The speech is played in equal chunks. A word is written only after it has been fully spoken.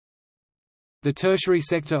The tertiary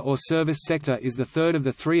sector or service sector is the third of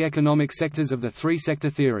the three economic sectors of the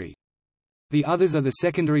three-sector theory. The others are the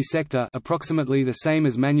secondary sector, approximately the same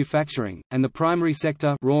as manufacturing, and the primary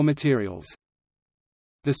sector, raw materials.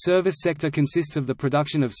 The service sector consists of the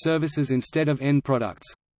production of services instead of end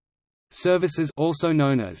products. Services, also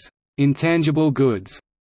known as intangible goods,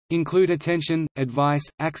 include attention, advice,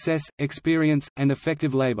 access, experience, and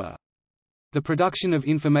effective labor. The production of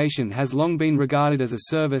information has long been regarded as a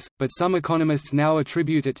service, but some economists now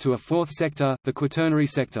attribute it to a fourth sector, the quaternary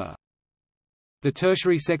sector. The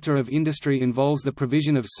tertiary sector of industry involves the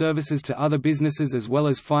provision of services to other businesses as well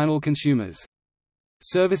as final consumers.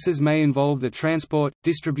 Services may involve the transport,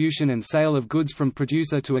 distribution and sale of goods from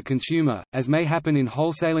producer to a consumer, as may happen in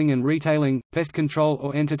wholesaling and retailing, pest control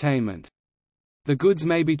or entertainment. The goods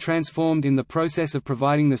may be transformed in the process of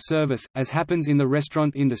providing the service, as happens in the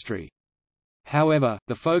restaurant industry. However,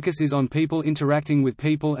 the focus is on people interacting with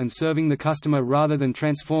people and serving the customer rather than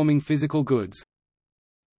transforming physical goods.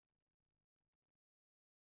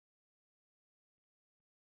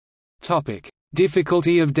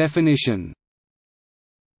 Difficulty of definition.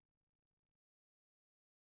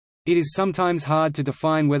 It is sometimes hard to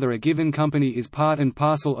define whether a given company is part and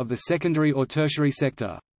parcel of the secondary or tertiary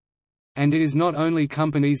sector. And it is not only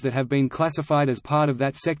companies that have been classified as part of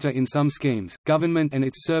that sector in some schemes. Government and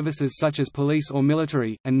its services such as police or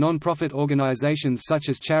military, and non-profit organizations such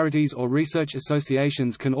as charities or research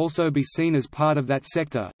associations can also be seen as part of that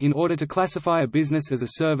sector. In order to classify a business as a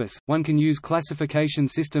service, one can use classification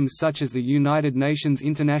systems such as the United Nations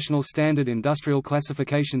International Standard Industrial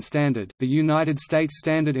Classification Standard, the United States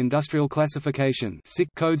Standard Industrial Classification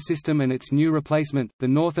code system and its new replacement, the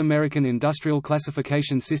North American Industrial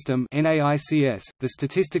Classification System (NAICS), the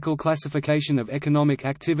Statistical Classification of Economic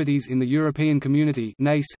Activities in the European Community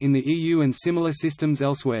 (NACE) in the EU and similar systems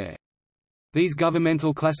elsewhere. These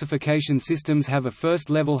governmental classification systems have a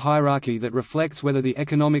first-level hierarchy that reflects whether the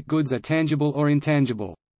economic goods are tangible or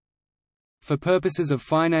intangible. For purposes of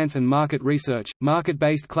finance and market research,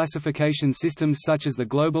 market-based classification systems such as the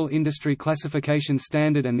Global Industry Classification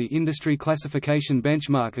Standard and the Industry Classification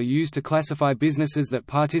Benchmark are used to classify businesses that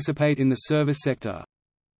participate in the service sector.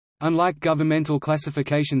 Unlike governmental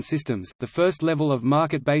classification systems, the first level of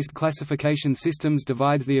market-based classification systems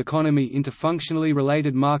divides the economy into functionally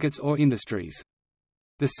related markets or industries.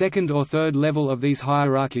 The second or third level of these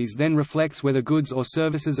hierarchies then reflects whether goods or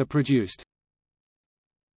services are produced.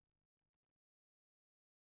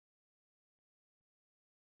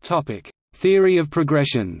 Theory of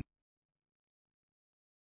progression.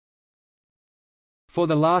 For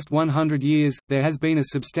the last 100 years, there has been a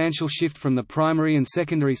substantial shift from the primary and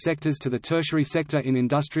secondary sectors to the tertiary sector in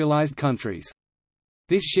industrialized countries.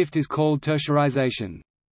 This shift is called tertiarization.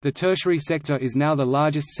 The tertiary sector is now the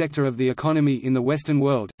largest sector of the economy in the Western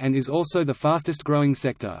world, and is also the fastest growing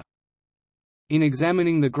sector. In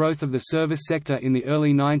examining the growth of the service sector in the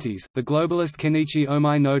early 90s, the globalist Kenichi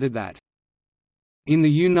Omai noted that in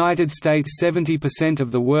the United States 70%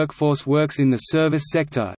 of the workforce works in the service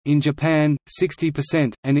sector, in Japan,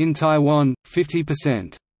 60%, and in Taiwan,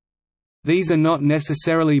 50%. These are not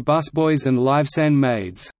necessarily busboys and livesan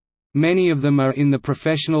maids. Many of them are in the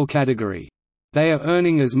professional category. They are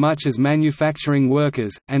earning as much as manufacturing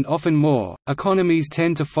workers, and often more. Economies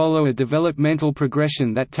tend to follow a developmental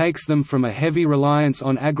progression that takes them from a heavy reliance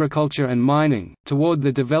on agriculture and mining, toward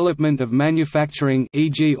the development of manufacturing,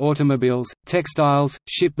 e.g. automobiles, textiles,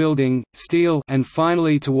 shipbuilding, steel, and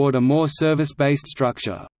finally toward a more service-based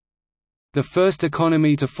structure. The first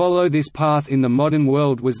economy to follow this path in the modern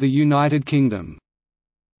world was the United Kingdom.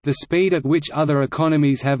 The speed at which other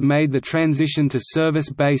economies have made the transition to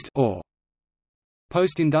service-based or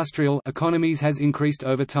post-industrial economies has increased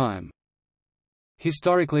over time.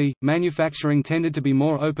 Historically, manufacturing tended to be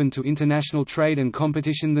more open to international trade and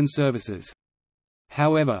competition than services.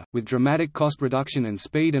 However, with dramatic cost reduction and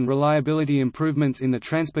speed and reliability improvements in the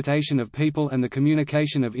transportation of people and the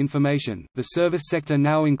communication of information, the service sector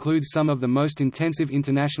now includes some of the most intensive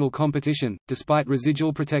international competition, despite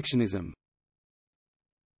residual protectionism.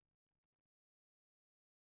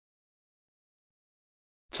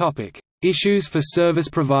 Issues for service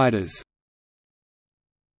providers.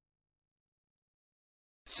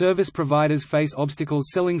 Service providers face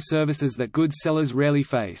obstacles selling services that goods sellers rarely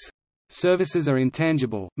face. Services are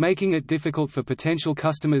intangible, making it difficult for potential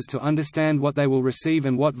customers to understand what they will receive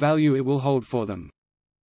and what value it will hold for them.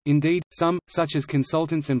 Indeed, some, such as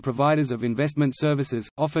consultants and providers of investment services,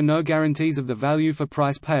 offer no guarantees of the value for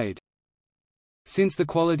price paid. Since the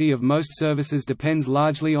quality of most services depends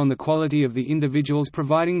largely on the quality of the individuals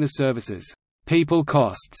providing the services, people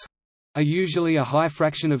costs are usually a high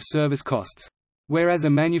fraction of service costs. Whereas a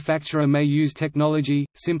manufacturer may use technology,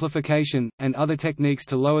 simplification, and other techniques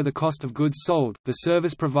to lower the cost of goods sold, the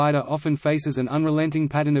service provider often faces an unrelenting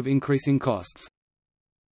pattern of increasing costs.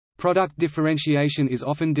 Product differentiation is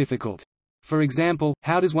often difficult. For example,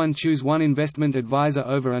 how does one choose one investment advisor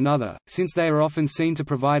over another, since they are often seen to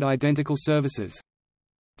provide identical services?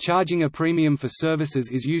 Charging a premium for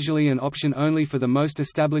services is usually an option only for the most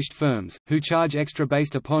established firms, who charge extra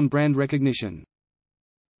based upon brand recognition.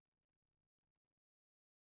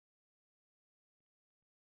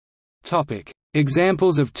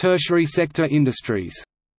 Examples of tertiary sector industries.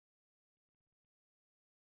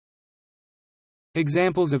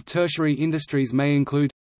 Examples of tertiary industries may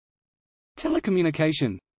include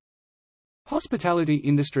telecommunication, hospitality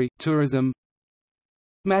industry, tourism,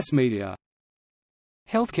 mass media,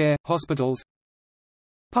 healthcare, hospitals,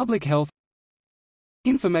 public health,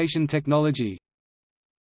 information technology,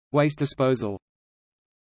 waste disposal,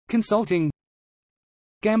 consulting,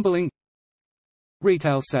 gambling,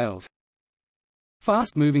 retail sales,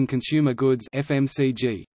 fast-moving consumer goods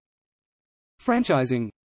 (FMCG), franchising,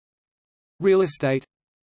 real estate,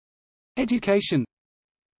 education,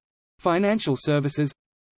 financial services,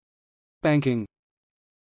 banking,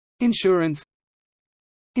 insurance,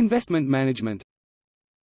 investment management,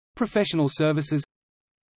 professional services,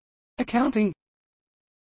 accounting,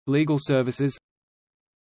 legal services,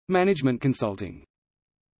 management consulting.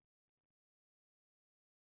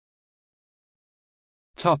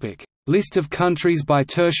 Topic: List of countries by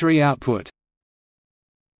tertiary output.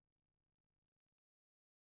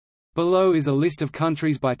 Below is a list of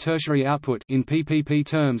countries by tertiary output in PPP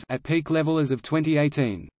terms at peak level as of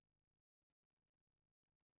 2018.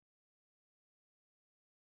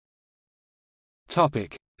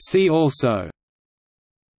 Topic: See also.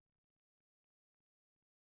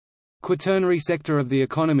 Quaternary sector of the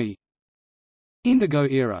economy. Indigo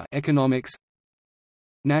era economics.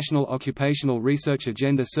 National Occupational Research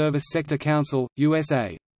Agenda Service Sector Council,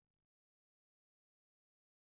 USA.